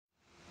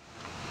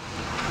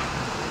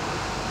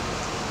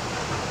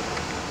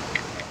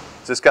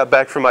Just got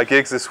back from my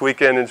gigs this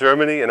weekend in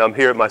Germany, and I'm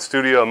here at my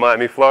studio in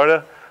Miami,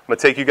 Florida. I'm gonna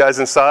take you guys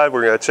inside.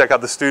 We're gonna check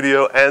out the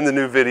studio and the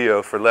new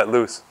video for Let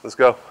Loose. Let's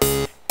go.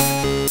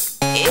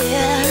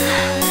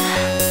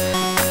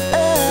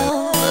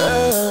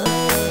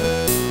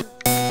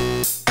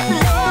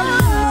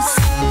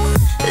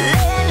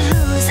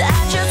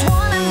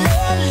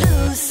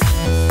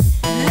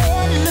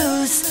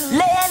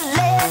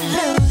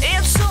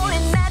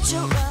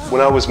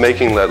 When I was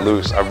making Let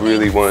Loose, I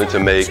really wanted to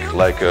make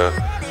like a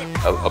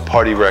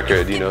party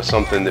record, you know,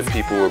 something that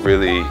people were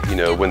really, you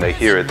know, when they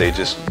hear it, they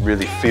just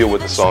really feel what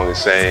the song is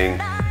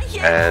saying,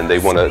 and they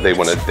want to get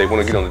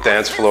on the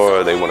dance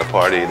floor, they want to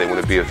party, they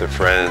want to be with their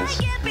friends.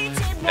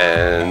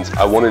 And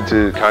I wanted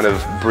to kind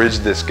of bridge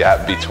this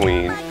gap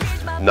between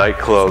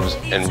nightclubs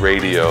and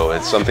radio.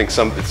 It's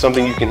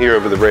something you can hear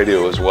over the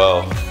radio as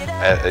well,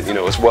 you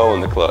know, as well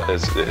in the club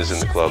as in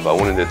the club. I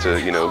wanted it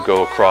to, you know,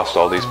 go across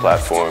all these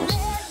platforms.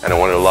 And I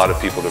wanted a lot of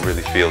people to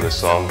really feel this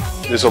song.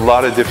 There's a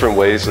lot of different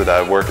ways that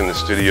I work in the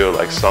studio.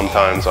 Like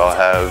sometimes I'll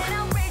have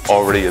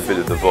already a bit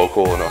of the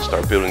vocal and I'll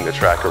start building the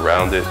track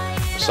around it.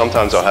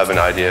 Sometimes I'll have an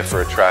idea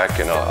for a track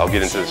and I'll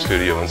get into the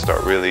studio and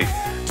start really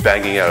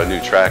banging out a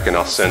new track, and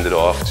I'll send it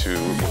off to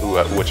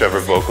whichever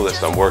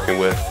vocalist I'm working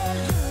with.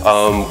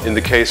 In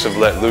the case of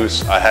Let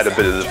Loose, I had a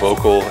bit of the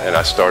vocal and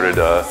I started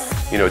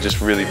you know, just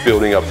really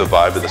building up the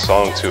vibe of the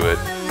song to it.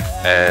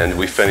 And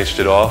we finished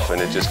it off,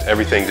 and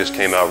everything just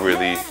came out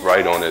really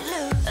right on it.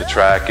 The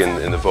track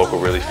and the vocal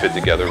really fit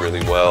together really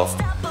well,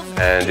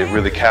 and it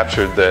really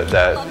captured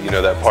that you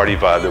know, that party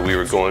vibe that we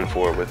were going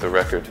for with the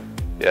record.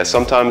 Yeah,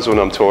 sometimes when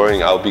I'm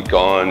touring, I'll be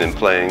gone and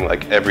playing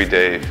like every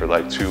day for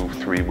like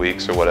 2-3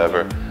 weeks or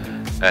whatever.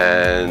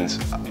 And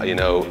you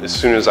know, as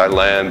soon as I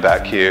land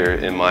back here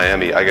in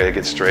Miami, I gotta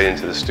get straight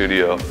into the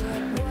studio.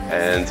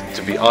 And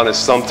to be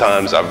honest,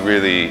 sometimes I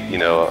really, you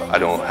know, I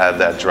don't have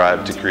that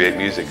drive to create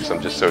music because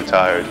I'm just so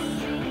tired.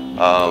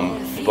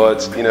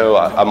 But you know,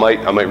 I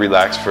might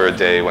relax for a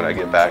day when I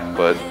get back.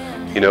 But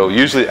you know,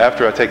 usually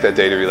after I take that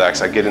day to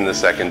relax, I get in the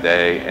second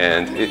day,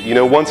 and you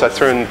know, once I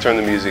turn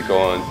the music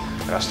on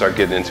and I start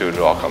getting into it, it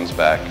all comes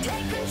back,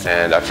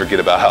 and I forget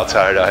about how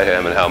tired I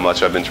am and how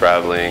much I've been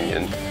traveling,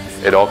 and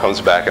it all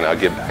comes back, and I'll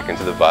get back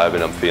into the vibe,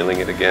 and I'm feeling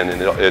it again,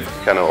 and it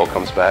kind of all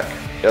comes back.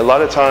 A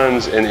lot of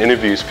times in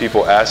interviews,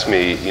 people ask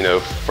me, you know,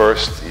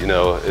 first, you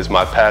know, is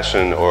my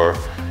passion, or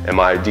am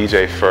I a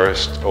DJ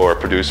first or a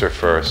producer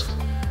first?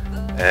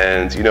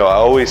 And, you know, I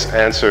always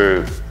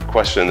answer the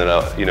question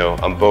that, you know,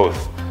 I'm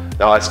both.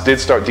 Now, I did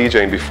start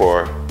DJing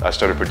before I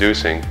started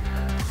producing,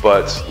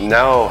 but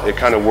now it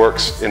kind of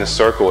works in a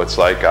circle. It's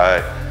like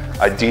I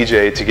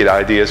DJ to get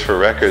ideas for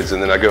records,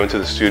 and then I go into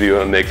the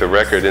studio and make the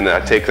record, and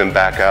then I take them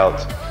back out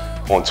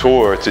on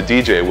tour to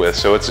DJ with.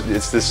 So it's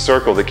this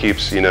circle that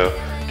keeps, you know,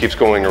 keeps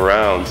going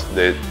around,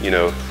 that, you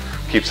know,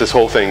 keeps this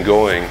whole thing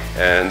going.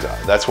 And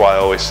that's why I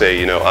always say,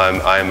 you know,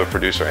 I am a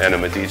producer and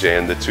I'm a DJ,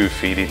 and the two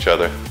feed each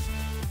other.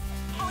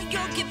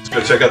 Let's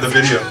go check out the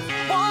video.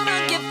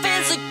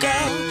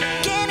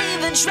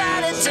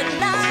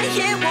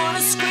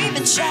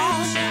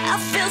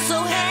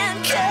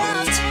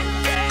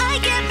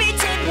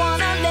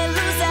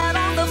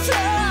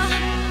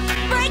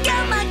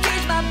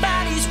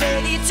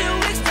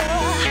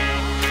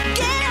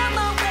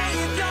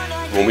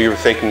 When we were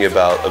thinking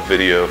about a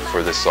video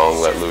for this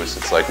song, Let Loose,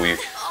 it's like we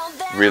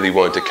really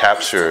wanted to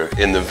capture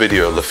in the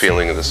video the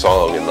feeling of the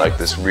song, and like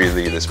this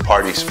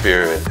party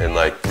spirit, and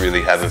like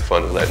really having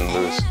fun and letting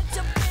loose.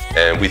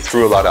 And we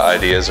threw a lot of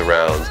ideas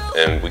around,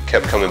 and we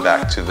kept coming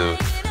back to the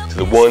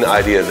one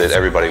idea that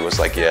everybody was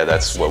like, yeah,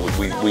 that's what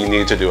we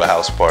need to do, a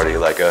house party,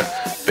 like a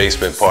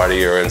basement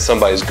party, or in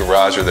somebody's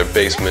garage or their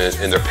basement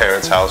in their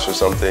parents' house or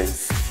something.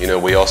 You know,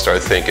 we all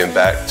started thinking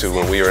back to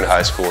when we were in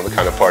high school and the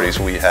kind of parties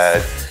we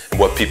had, and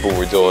what people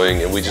were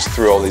doing, and we just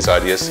threw all these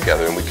ideas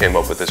together, and we came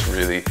up with this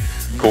really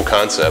cool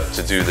concept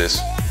to do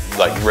this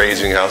like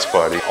raging house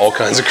party. All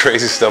kinds of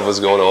crazy stuff was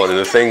going on, and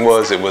the thing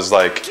was, it was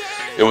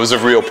a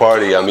real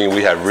party. I mean,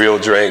 we had real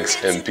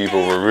drinks, and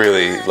people were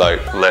really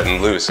like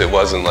letting loose. It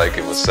wasn't like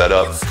it was set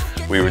up.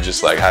 We were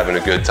just like having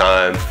a good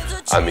time.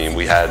 I mean,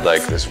 we had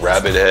like this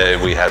rabbit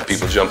head, we had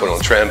people jumping on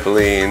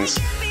trampolines.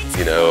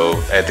 You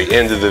know, at the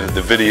end of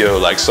the video,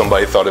 like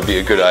somebody thought it'd be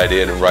a good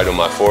idea to write on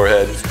my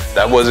forehead.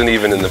 That wasn't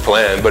even in the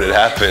plan, but it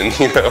happened,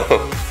 you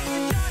know.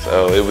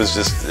 So it was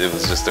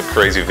just a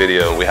crazy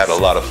video, and we had a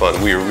lot of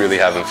fun. We were really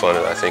having fun,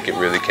 and I think it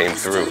really came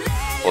through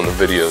on the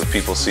video.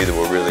 People see that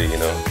we're really, you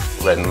know,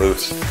 letting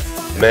loose.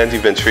 Mandy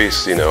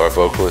Ventrice, you know, our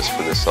vocalist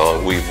for this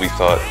song, we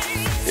thought,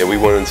 yeah, we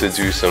wanted to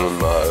do some,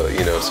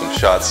 you know, some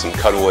shots, some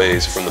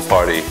cutaways from the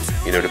party,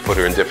 you know, to put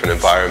her in different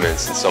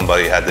environments. And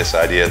somebody had this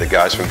idea, the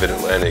guys from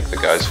Vid-Atlantic, the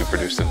guys who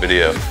produced the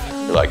video,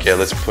 they're like, yeah,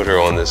 let's put her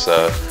on this,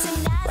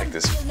 like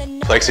this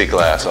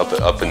plexiglass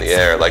up in the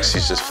air, like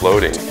she's just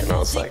floating. And I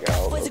was like,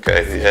 oh,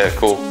 okay, yeah,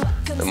 cool.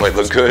 That might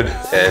look good.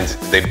 And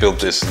they built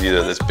this, you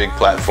know, this big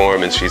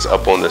platform, and she's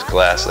up on this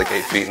glass, like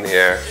 8 feet in the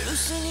air,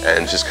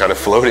 and just kind of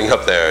floating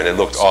up there. And it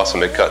looked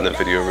awesome. It cut in the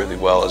video really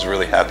well. I was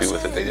really happy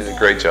with it. They did a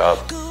great job.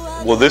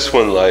 Well, this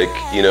one, like,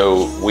 you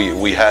know,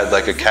 we had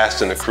like a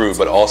cast and a crew,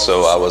 but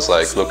also I was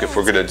like, look, if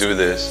we're gonna do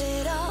this,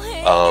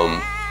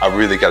 I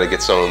really got to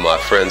get some of my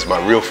friends,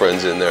 my real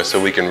friends in there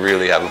so we can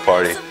really have a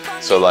party.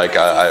 So like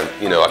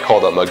you know, I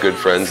called up my good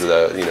friends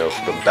that, you know,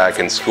 from back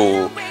in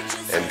school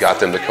and got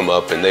them to come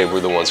up, and they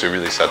were the ones who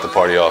really set the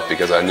party off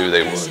because I knew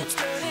they would.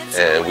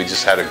 And we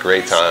just had a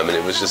great time, and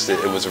it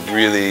was a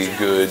really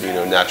good, you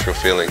know, natural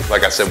feeling.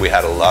 Like I said, we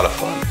had a lot of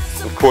fun.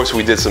 Of course,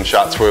 we did some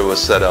shots where it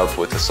was set up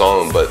with the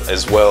song, but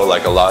as well,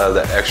 like a lot of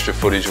the extra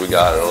footage we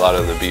got and a lot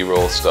of the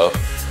B-roll stuff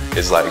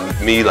is like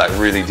me like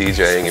really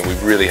DJing, and we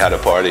really had a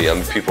party. I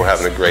mean, people were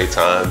having a great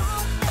time.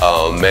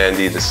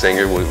 Mandy, the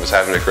singer, was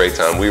having a great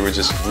time. We were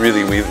just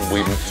really, we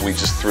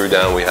just threw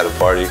down, we had a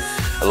party.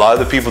 A lot of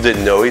the people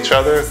didn't know each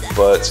other,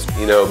 but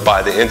you know,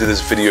 by the end of this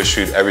video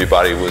shoot,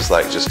 everybody was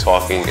like just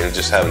talking and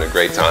just having a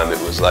great time.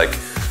 It was like,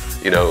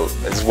 you know,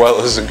 as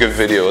well as a good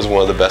video, it was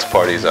one of the best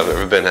parties I've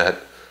ever been at.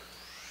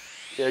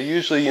 Yeah,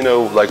 usually, you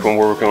know, like when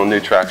we're working on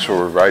new tracks or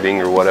we're writing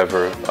or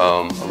whatever,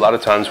 a lot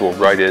of times we'll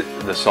write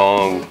the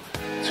song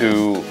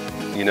to,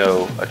 you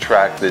know, a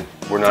track that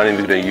we're not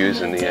even going to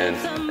use in the end.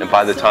 And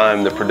by the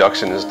time the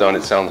production is done,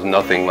 it sounds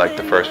nothing like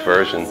the first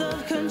version.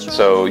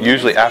 So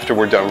usually after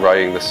we're done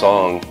writing the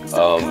song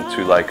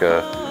to like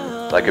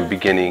a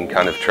beginning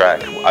kind of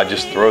track, I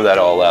just throw that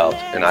all out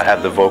and I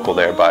have the vocal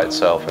there by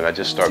itself and I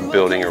just start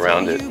building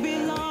around it.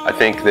 I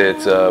think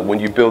that when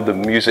you build the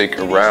music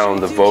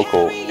around the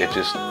vocal, it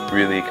just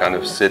really kind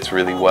of sits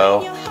really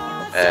well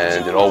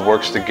and it all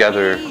works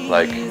together,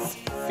 like,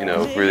 you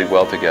know, really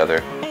well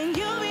together.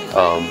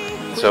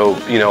 So,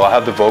 you know, I'll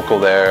have the vocal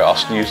there. I'll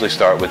usually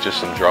start with just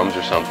some drums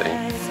or something.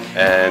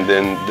 And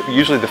then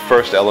usually the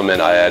first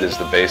element I add is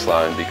the bass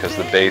line, because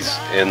the bass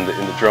and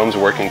the drums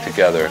working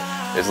together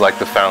is like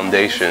the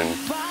foundation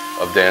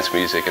of dance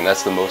music, and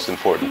that's the most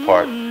important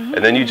part. And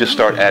then you just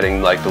start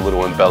adding like the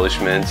little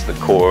embellishments, the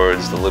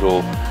chords, the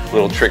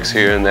little tricks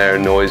here and there,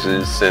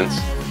 noises, synths.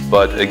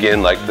 But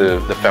again, like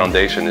the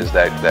foundation is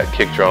that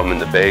kick drum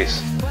and the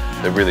bass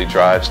that really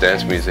drives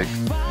dance music.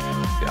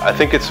 I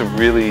think it's a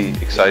really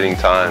exciting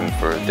time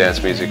for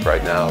dance music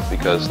right now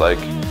because like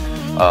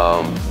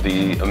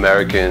the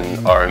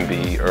American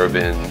R&B,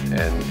 urban,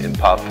 and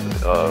pop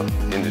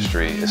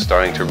industry is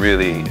starting to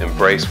really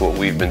embrace what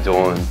we've been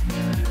doing.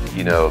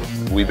 You know,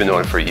 we've been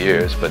doing it for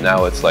years, but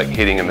now it's like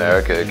hitting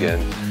America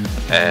again.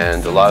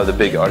 And a lot of the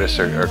big artists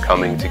are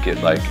coming to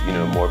get like, you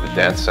know, more of a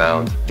dance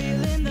sound.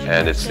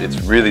 And it's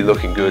really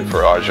looking good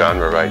for our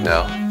genre right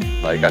now.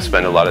 Like I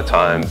spend a lot of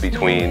time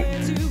between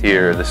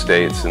here, the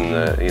States, and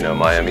the, you know,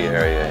 Miami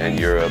area and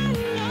Europe.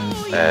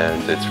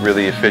 And it's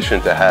really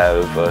efficient to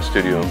have a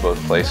studio in both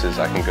places.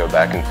 I can go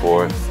back and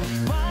forth.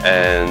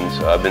 And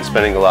I've been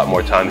spending a lot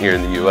more time here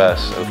in the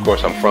US. Of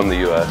course, I'm from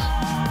the US,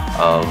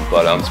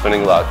 but I'm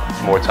spending a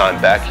lot more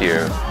time back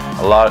here.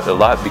 A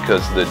lot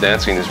because the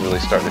dancing is really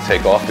starting to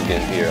take off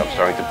again here. I'm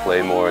starting to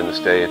play more in the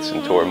States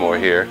and tour more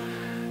here.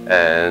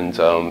 And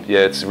yeah,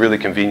 it's really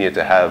convenient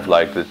to have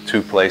like the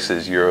two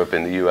places, Europe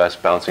and the US,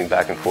 bouncing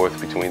back and forth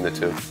between the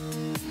two.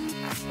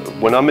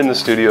 When I'm in the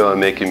studio and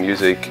making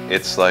music,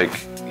 it's like,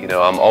 you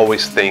know, I'm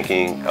always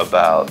thinking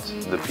about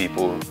the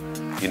people,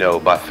 you know,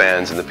 my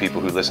fans and the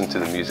people who listen to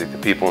the music, the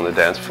people on the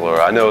dance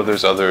floor. I know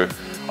there's other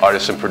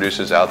artists and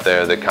producers out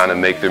there that kind of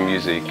make their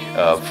music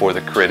for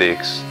the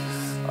critics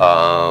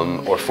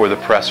or for the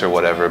press or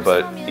whatever,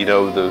 but you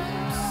know,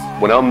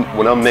 when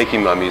I'm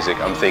making my music,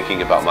 I'm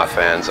thinking about my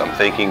fans. I'm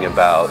thinking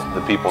about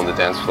the people on the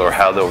dance floor,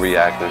 how they'll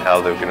react and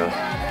how they're gonna,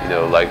 you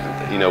know, like,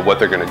 you know, what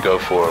they're gonna go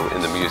for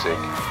in the music.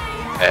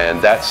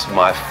 And that's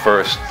my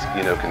first,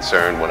 you know,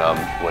 concern when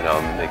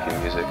I'm making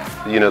music.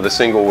 You know, the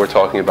single we're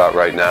talking about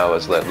right now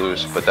is Let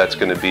Loose, but that's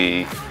going to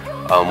be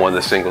one of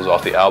the singles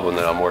off the album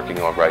that I'm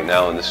working on right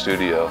now in the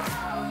studio.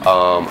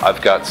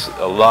 I've got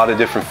a lot of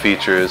different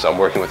features. I'm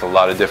working with a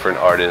lot of different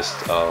artists,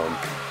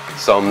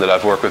 some that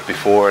I've worked with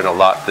before and a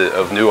lot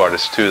of new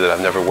artists too that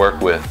I've never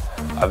worked with.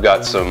 I've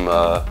got some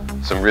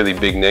really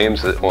big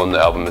names on the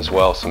album as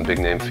well, some big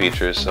name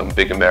features, some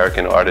big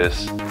American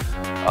artists.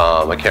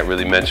 I can't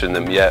really mention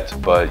them yet,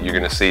 but you're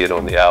going to see it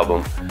on the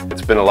album.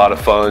 It's been a lot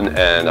of fun,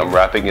 and I'm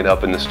wrapping it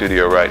up in the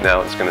studio right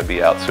now. It's going to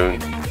be out soon.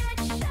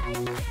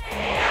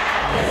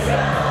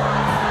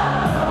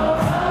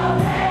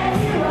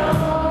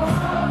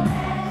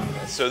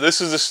 So this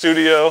is the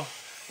studio.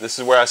 This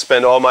is where I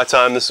spend all my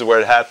time. This is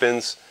where it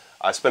happens.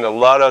 I spend a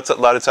lot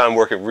of time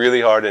working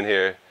really hard in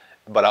here,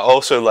 but I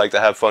also like to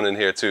have fun in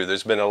here too.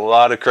 There's been a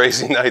lot of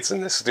crazy nights in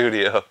this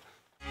studio.